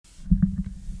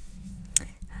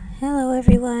Hello,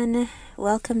 everyone.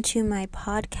 Welcome to my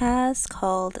podcast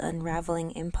called Unraveling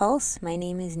Impulse. My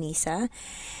name is Nisa,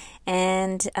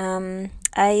 and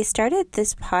I started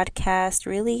this podcast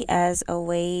really as a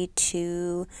way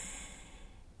to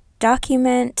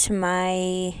document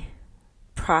my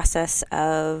process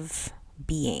of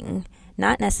being,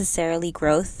 not necessarily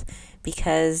growth,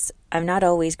 because I'm not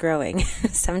always growing.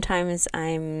 Sometimes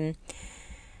I'm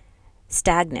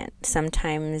stagnant.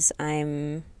 Sometimes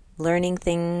I'm learning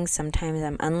things, sometimes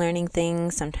I'm unlearning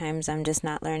things, sometimes I'm just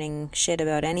not learning shit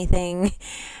about anything.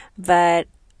 But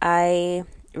I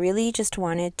really just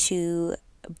wanted to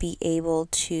be able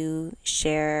to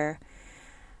share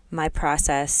my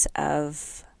process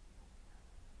of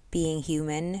being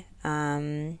human,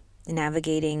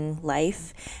 navigating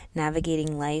life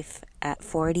at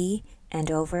 40 and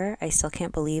over. I still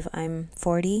can't believe I'm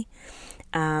 40.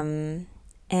 And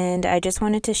I just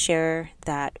wanted to share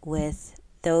that with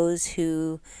those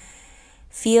who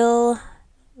feel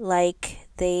like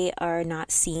they are not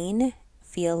seen,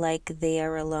 feel like they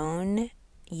are alone.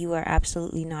 You are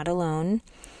absolutely not alone.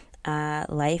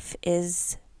 Life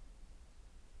is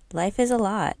a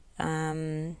lot,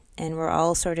 and we're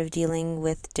all sort of dealing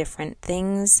with different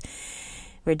things.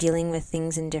 We're dealing with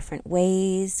things in different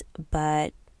ways,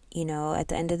 but at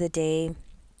the end of the day,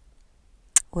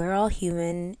 we're all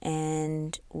human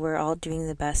and we're all doing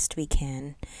the best we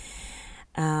can.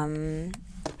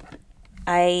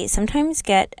 I sometimes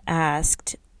get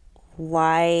asked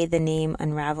why the name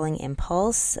Unraveling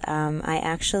Impulse. I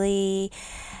actually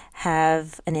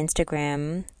have an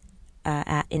Instagram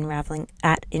at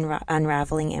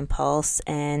Unraveling Impulse,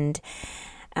 and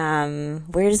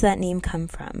where does that name come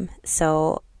from?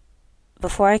 So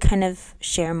before I kind of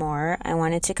share more, I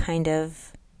wanted to kind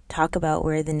of talk about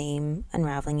where the name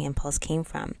Unraveling Impulse came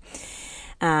from.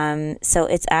 So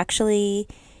it's actually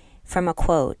from a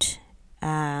quote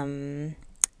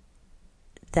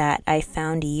that I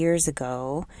found years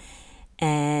ago,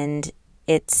 and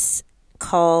it's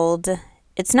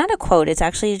not a quote, it's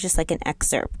actually just like an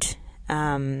excerpt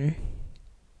from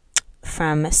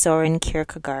Soren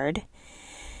Kierkegaard.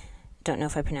 Don't know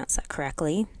if I pronounced that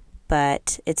correctly,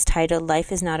 but it's titled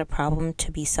 "Life is not a problem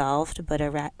to be solved, but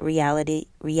a reality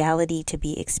to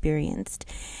be experienced."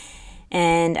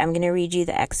 And I'm going to read you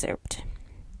the excerpt.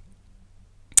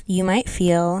 You might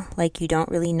feel like you don't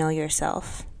really know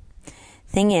yourself.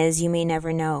 Thing is, you may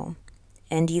never know,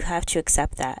 and you have to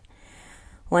accept that.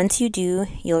 Once you do,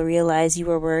 you'll realize you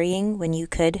were worrying when you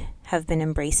could have been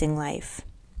embracing life.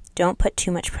 Don't put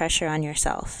too much pressure on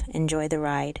yourself. Enjoy the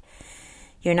ride.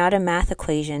 You're not a math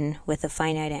equation with a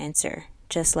finite answer.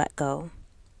 Just let go.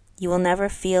 You will never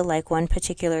feel like one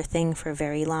particular thing for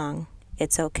very long.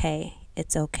 It's okay.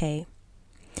 It's okay.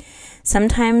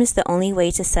 Sometimes the only way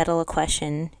to settle a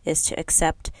question is to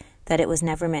accept that it was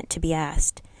never meant to be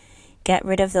asked. Get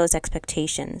rid of those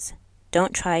expectations.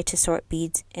 Don't try to sort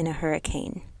beads in a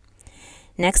hurricane.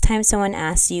 Next time someone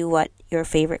asks you what your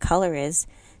favorite color is,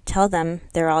 tell them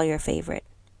they're all your favorite.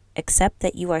 Accept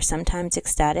that you are sometimes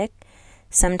ecstatic,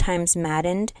 sometimes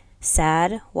maddened,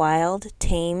 sad, wild,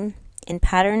 tame, in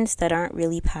patterns that aren't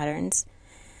really patterns.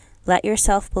 Let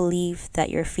yourself believe that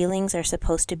your feelings are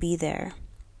supposed to be there.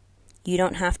 You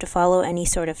don't have to follow any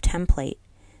sort of template.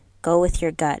 Go with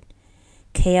your gut.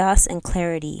 Chaos and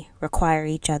clarity require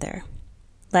each other.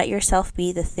 Let yourself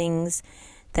be the things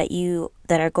that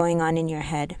are going on in your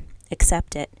head.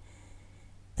 Accept it.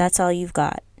 That's all you've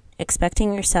got.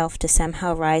 Expecting yourself to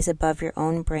somehow rise above your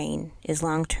own brain is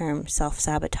long-term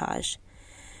self-sabotage.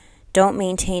 Don't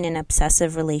maintain an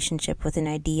obsessive relationship with an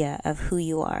idea of who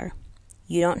you are.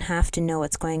 You don't have to know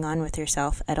what's going on with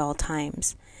yourself at all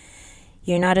times.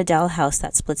 You're not a dollhouse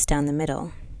that splits down the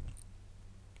middle.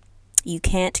 You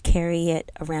can't carry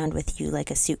it around with you like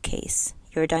a suitcase.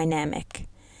 You're dynamic.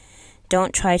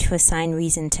 Don't try to assign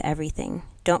reason to everything.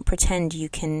 Don't pretend you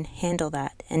can handle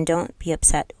that, and don't be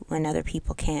upset when other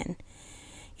people can.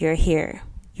 You're here.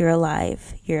 You're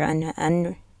alive. You're an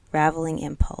unraveling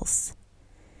impulse.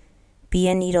 Be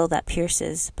a needle that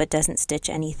pierces but doesn't stitch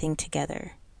anything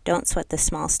together. Don't sweat the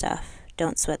small stuff.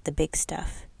 Don't sweat the big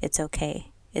stuff. It's okay.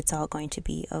 It's all going to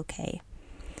be okay.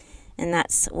 And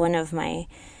that's one of my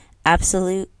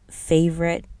absolute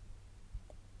favorite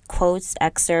quotes,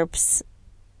 excerpts,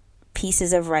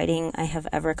 pieces of writing I have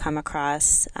ever come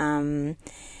across.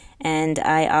 And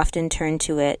I often turn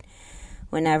to it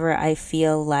whenever I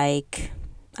feel like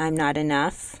I'm not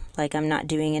enough, like I'm not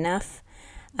doing enough.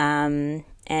 And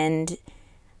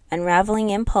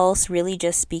Unraveling Impulse really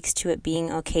just speaks to it being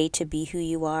okay to be who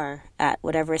you are at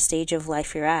whatever stage of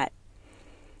life you're at.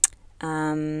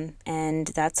 And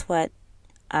that's what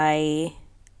I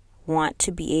want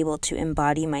to be able to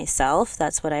embody myself.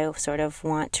 That's what I sort of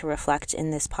want to reflect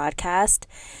in this podcast.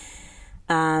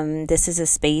 This is a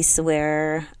space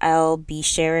where I'll be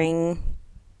sharing,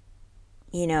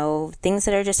 things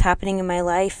that are just happening in my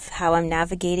life, how I'm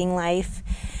navigating life.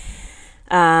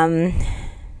 I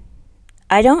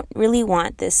don't really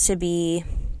want this to be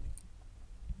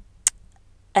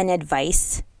an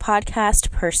advice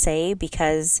podcast per se,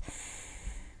 because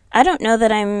I don't know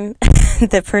that I'm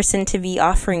the person to be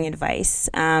offering advice.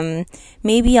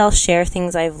 Maybe I'll share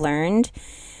things I've learned,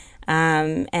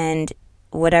 and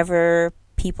whatever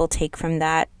people take from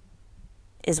that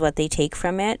is what they take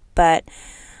from it. But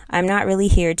I'm not really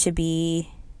here to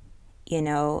be,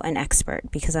 an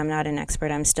expert, because I'm not an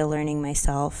expert. I'm still learning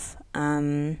myself.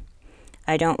 I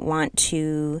don't want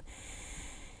to,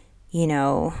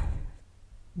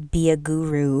 be a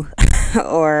guru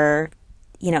or,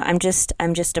 I'm just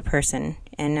a person,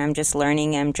 and I'm just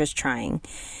learning. I'm just trying.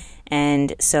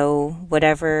 And so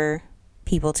whatever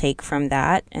people take from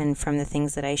that and from the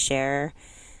things that I share,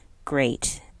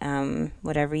 great.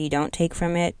 Whatever you don't take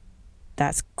from it,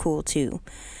 that's cool too.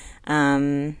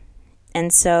 And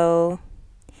so,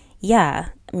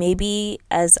 maybe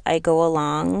as I go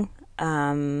along,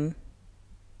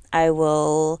 I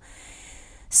will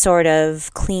sort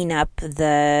of clean up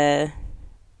the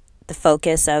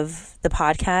focus of the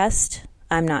podcast.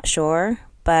 I'm not sure,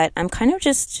 but I'm kind of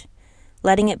just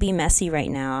letting it be messy right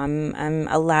now. I'm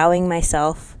allowing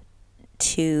myself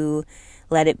to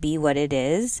let it be what it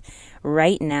is.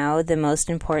 Right now, the most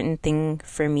important thing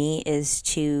for me is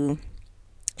to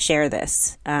share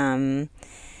this.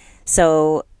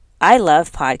 So I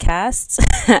love podcasts.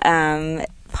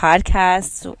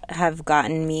 Podcasts have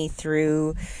gotten me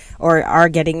through, or are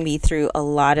getting me through, a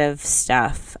lot of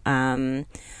stuff.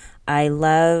 I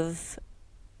love,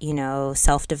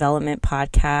 self-development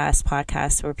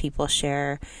podcasts where people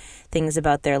share things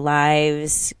about their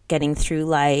lives, getting through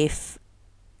life.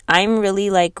 I'm really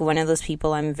like one of those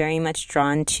people. I'm very much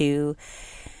drawn to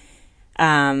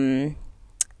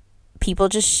people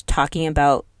just talking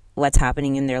about what's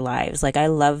happening in their lives. Like, I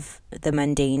love the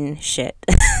mundane shit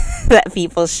that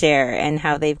people share and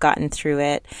how they've gotten through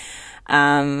it.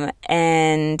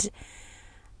 And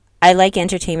I like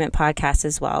entertainment podcasts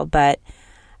as well, but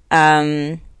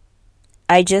I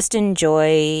just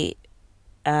enjoy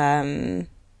that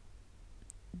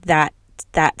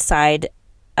side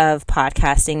of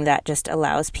podcasting that just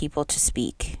allows people to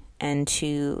speak and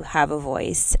to have a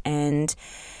voice. And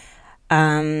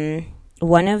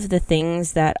one of the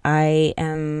things that I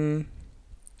am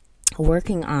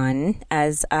working on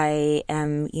as I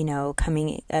am,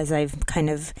 as I've kind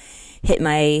of hit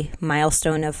my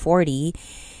milestone of 40,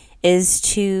 is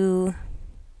to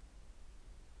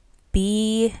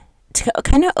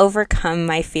kind of overcome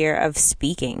my fear of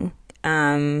speaking.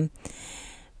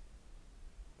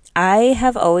 I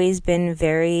have always been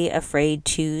very afraid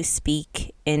to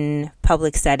speak in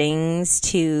public settings,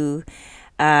 to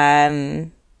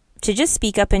just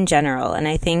speak up in general. And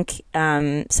I think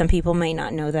some people might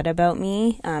not know that about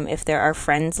me. If there are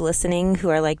friends listening who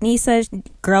are like, Nisa,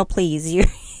 girl, please,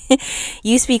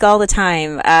 you speak all the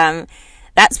time.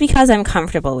 That's because I'm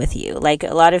comfortable with you. Like,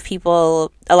 a lot of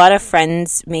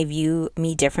friends may view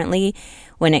me differently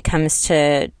when it comes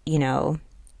to,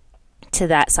 to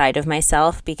that side of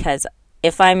myself, because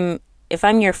if I'm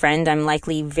your friend, I'm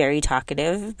likely very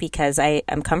talkative because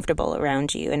I'm comfortable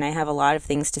around you and I have a lot of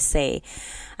things to say.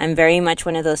 I'm very much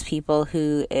one of those people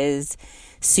who is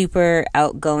super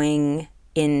outgoing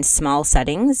in small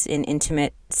settings, in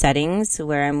intimate settings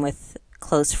where I'm with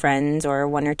close friends or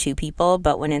one or two people,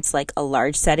 but when it's like a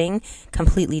large setting,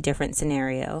 completely different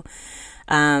scenario.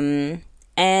 I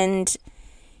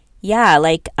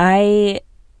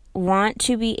want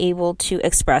to be able to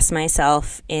express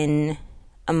myself in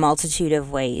a multitude of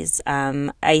ways.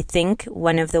 I think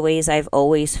one of the ways I've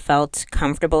always felt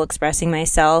comfortable expressing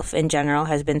myself in general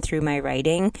has been through my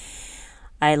writing.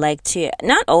 I like to,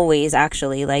 not always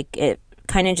actually, like it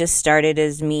kind of just started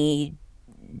as me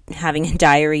having a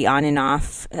diary on and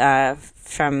off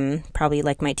from probably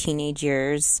like my teenage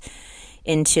years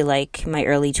into like my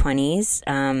early 20s.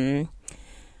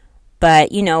 But,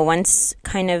 once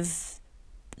kind of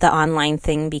the online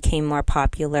thing became more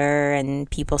popular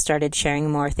and people started sharing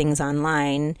more things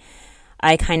online,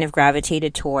 I kind of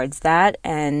gravitated towards that,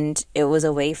 and it was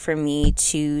a way for me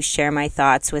to share my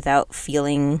thoughts without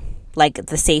feeling like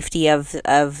the safety of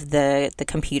the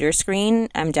computer screen.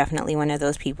 I'm definitely one of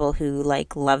those people who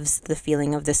like loves the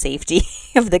feeling of the safety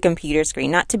of the computer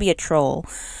screen, not to be a troll,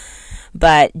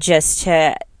 but just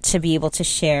to be able to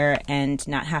share and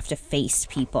not have to face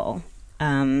people.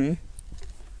 And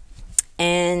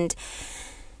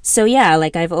So yeah,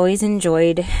 like I've always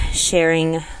enjoyed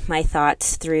sharing my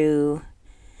thoughts through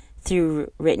the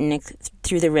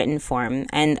written form,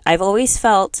 and I've always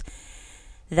felt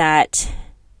that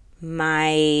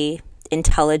my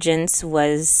intelligence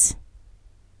was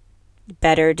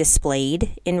better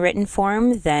displayed in written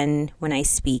form than when I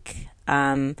speak.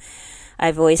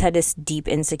 I've always had this deep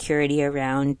insecurity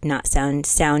around not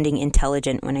sounding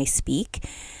intelligent when I speak.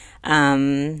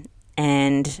 And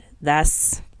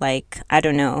that's like, I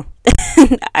don't know.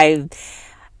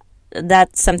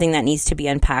 That's something that needs to be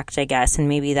unpacked, I guess, and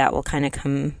maybe that will kind of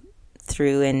come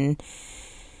through and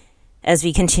as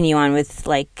we continue on with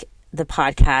like the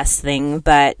podcast thing.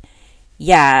 But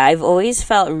yeah, I've always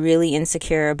felt really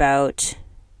insecure about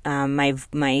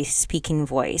my speaking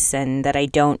voice, and that I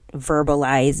don't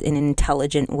verbalize in an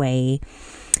intelligent way.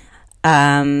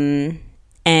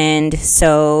 And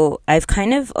so I've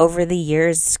kind of over the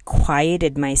years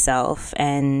quieted myself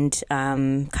and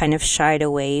kind of shied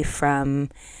away from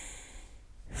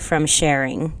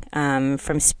sharing,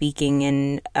 from speaking.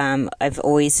 And I've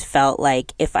always felt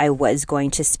like if I was going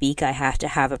to speak, I have to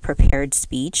have a prepared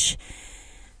speech.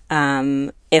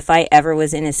 If I ever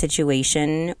was in a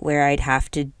situation where I'd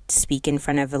have to speak in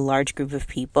front of a large group of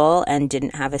people and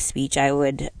didn't have a speech, I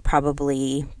would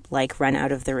probably like run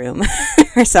out of the room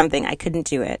or something. I couldn't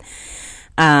do it.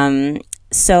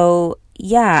 So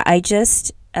yeah,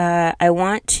 I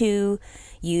want to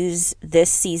use this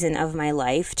season of my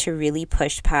life to really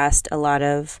push past a lot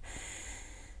of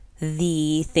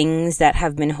the things that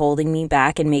have been holding me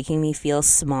back and making me feel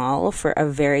small for a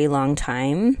very long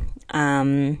time.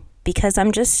 Because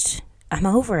I'm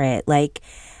over it. Like,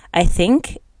 I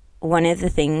think one of the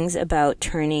things about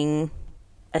turning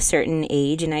a certain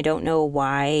age, and I don't know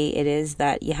why it is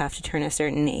that you have to turn a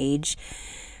certain age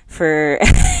for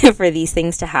for these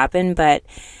things to happen, but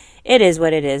it is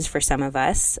what it is for some of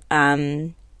us.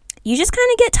 You just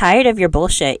kind of get tired of your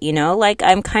bullshit, you know? Like,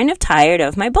 I'm kind of tired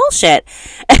of my bullshit.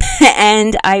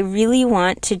 And I really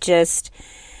want to just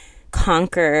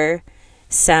conquer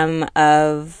some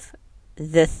of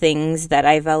the things that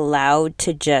I've allowed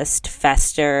to just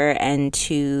fester and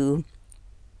to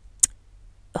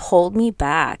hold me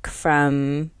back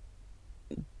from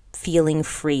feeling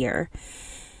freer.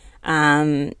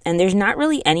 And there's not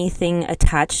really anything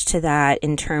attached to that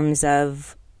in terms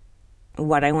of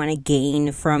what I want to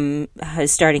gain from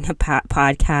starting a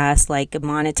podcast, like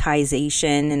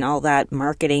monetization and all that,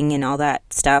 marketing and all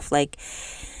that stuff. Like,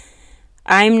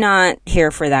 I'm not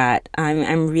here for that.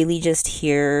 I'm really just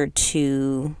here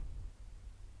to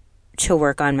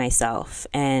work on myself,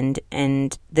 and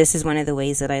this is one of the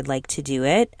ways that I'd like to do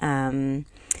it,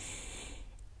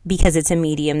 because it's a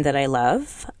medium that I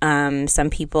love. Some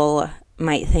people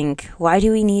might think, why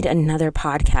do we need another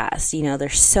podcast? You know,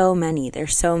 there's so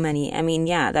many. I mean,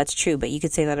 yeah, that's true, but you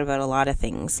could say that about a lot of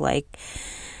things. Like,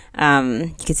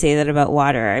 you could say that about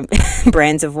water,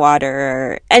 brands of water,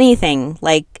 or anything.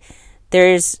 Like,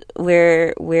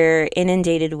 we're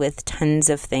inundated with tons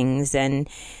of things, and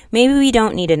maybe we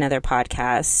don't need another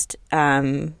podcast.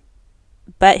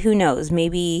 But who knows?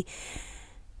 Maybe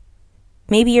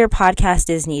your podcast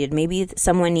is needed. Maybe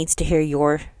someone needs to hear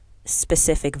your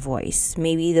specific voice.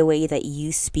 Maybe the way that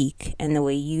you speak and the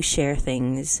way you share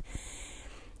things,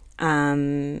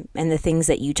 and the things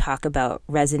that you talk about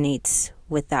resonates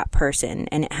with that person,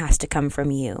 and it has to come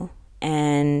from you.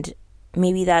 And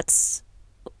maybe that's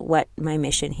what my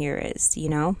mission here is, you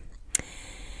know?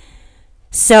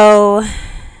 So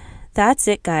that's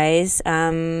it, guys.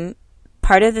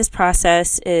 Part of this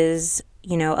process is,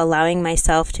 you know, allowing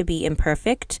myself to be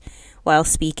imperfect while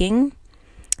speaking.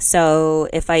 So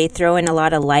if I throw in a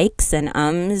lot of likes and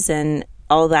ums and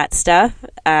all that stuff,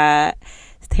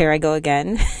 here I go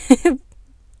again.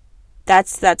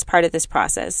 That's part of this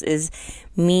process, is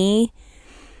me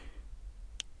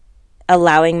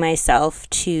allowing myself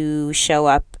to show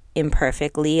up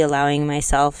imperfectly, allowing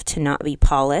myself to not be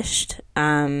polished,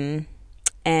 and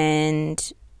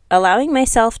allowing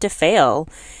myself to fail.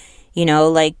 You know,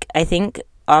 like, I think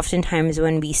oftentimes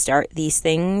when we start these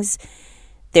things,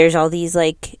 there's all these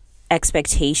like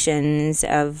expectations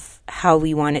of how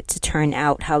we want it to turn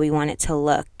out, how we want it to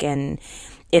look, and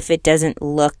if it doesn't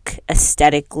look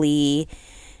aesthetically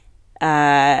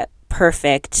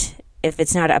perfect, if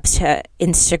it's not up to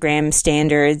Instagram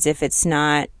standards, if it's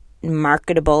not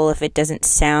marketable, if it doesn't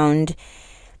sound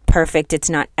perfect, it's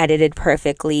not edited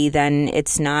perfectly, then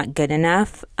it's not good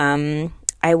enough.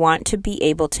 I want to be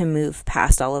able to move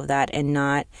past all of that and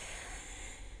not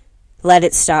let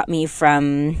it stop me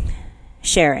from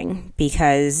sharing,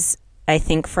 because I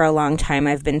think for a long time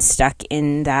I've been stuck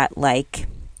in that like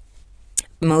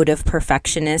mode of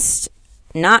perfectionist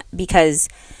not because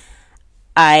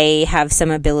I have some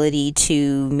ability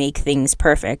to make things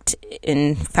perfect.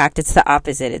 In fact, it's the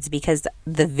opposite. It's because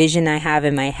the vision I have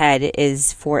in my head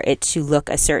is for it to look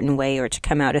a certain way or to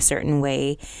come out a certain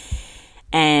way.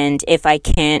 And if I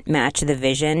can't match the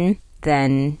vision,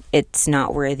 then it's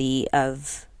not worthy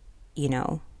of,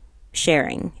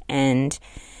 sharing. And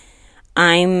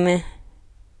I'm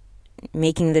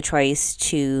making the choice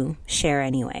to share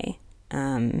anyway,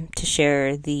 to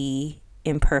share the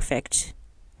imperfect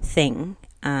thing,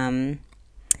 and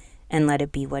let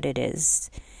it be what it is,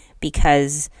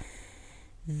 because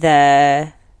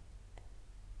the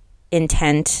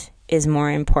intent is more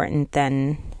important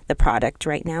than the product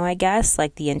right now, I guess.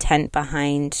 Like, the intent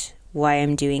behind why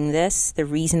I'm doing this, the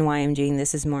reason why I'm doing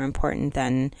this, is more important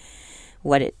than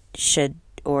what it should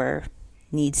or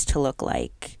needs to look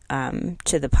like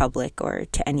to the public or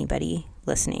to anybody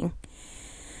listening.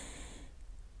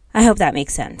 I hope that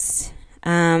makes sense.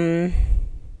 And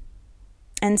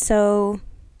so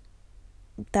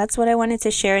that's what I wanted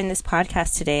to share in this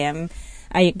podcast today.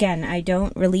 I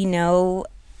don't really know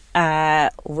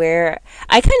where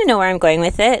I kind of know where I'm going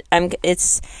with it.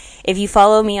 If you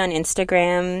follow me on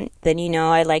Instagram, then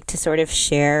I like to sort of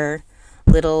share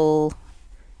little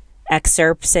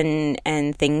excerpts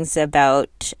and things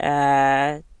about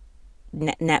net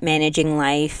managing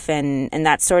life, and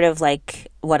that's sort of like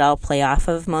what I'll play off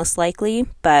of most likely.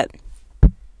 But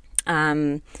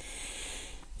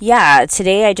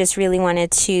today I just really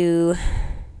wanted to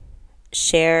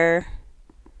share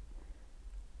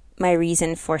my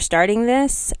reason for starting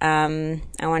this. I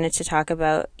wanted to talk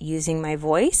about using my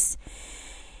voice,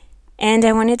 and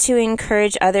I wanted to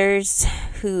encourage others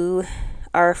who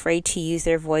are afraid to use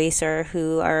their voice, or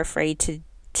who are afraid to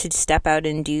step out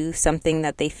and do something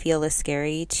that they feel is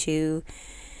scary, to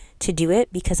do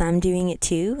it, because I'm doing it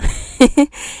too.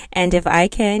 And if I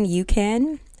can, you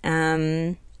can.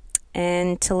 And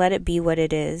to let it be what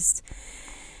it is.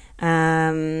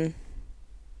 And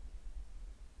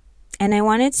I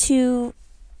wanted to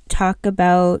talk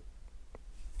about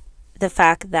the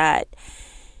fact that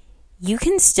you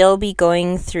can still be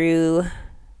going through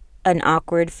an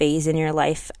awkward phase in your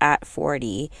life at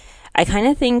 40. I kind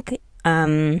of think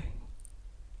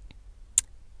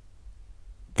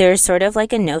there's sort of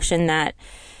like a notion that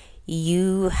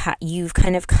you've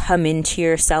kind of come into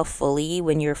yourself fully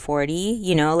when you're 40,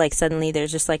 like suddenly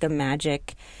there's just like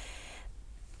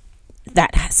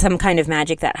some kind of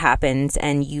magic that happens,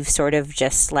 and you've sort of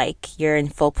just like, you're in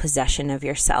full possession of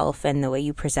yourself, and the way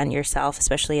you present yourself,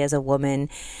 especially as a woman,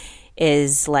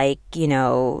 is like,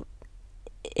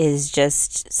 is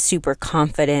just super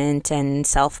confident and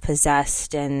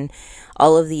self-possessed and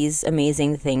all of these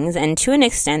amazing things. And to an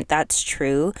extent, that's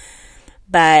true.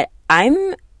 But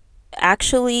I'm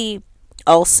actually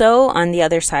also on the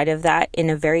other side of that,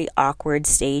 in a very awkward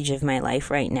stage of my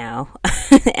life right now.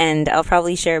 And I'll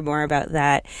probably share more about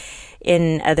that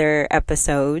in other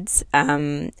episodes.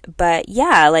 But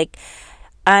yeah, like,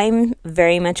 I'm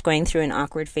very much going through an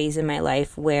awkward phase in my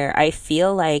life where I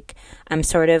feel like I'm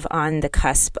sort of on the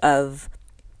cusp of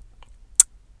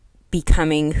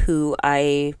becoming who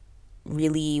I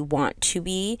really want to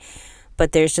be,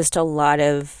 but there's just a lot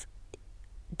of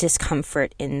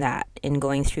discomfort in that, in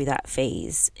going through that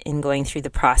phase, in going through the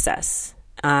process.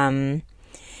 And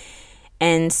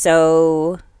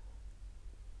so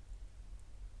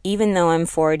even though I'm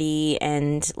 40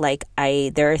 and like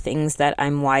there are things that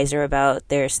I'm wiser about,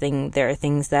 there are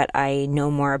things that I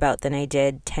know more about than I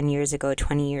did 10 years ago,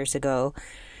 20 years ago.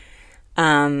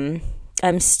 I'm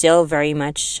still very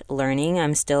much learning.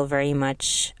 I'm still very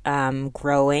much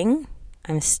growing.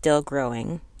 I'm still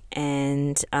growing.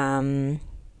 And I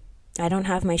don't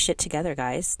have my shit together,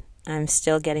 guys. I'm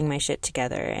still getting my shit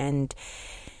together. And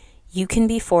you can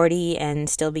be 40 and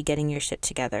still be getting your shit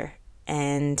together.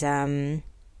 And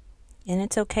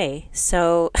it's okay.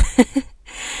 So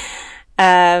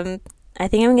I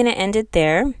think I'm going to end it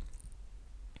there.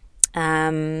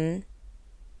 And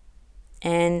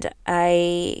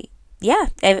I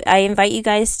invite you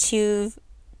guys to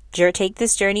take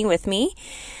this journey with me.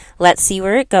 Let's see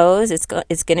where it goes. It's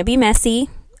going to be messy.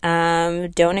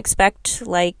 Don't expect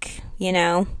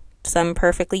some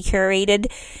perfectly curated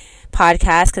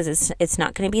podcast, because it's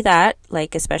not going to be that,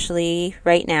 especially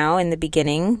right now in the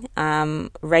beginning.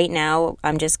 Right now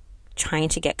I'm just trying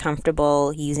to get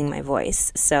comfortable using my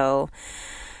voice. So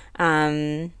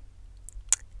that's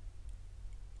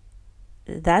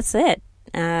it.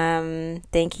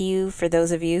 Thank you for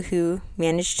those of you who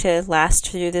managed to last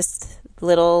through this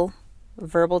little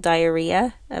verbal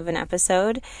diarrhea of an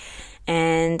episode,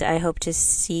 and I hope to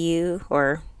see you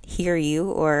or hear you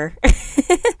or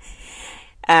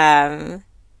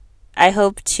I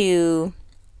hope to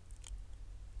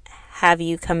have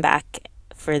you come back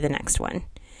for the next one.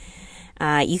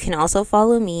 You can also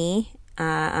follow me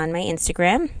on my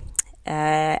Instagram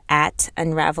at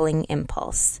Unraveling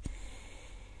Impulse.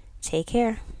 Take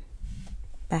care.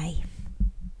 Bye.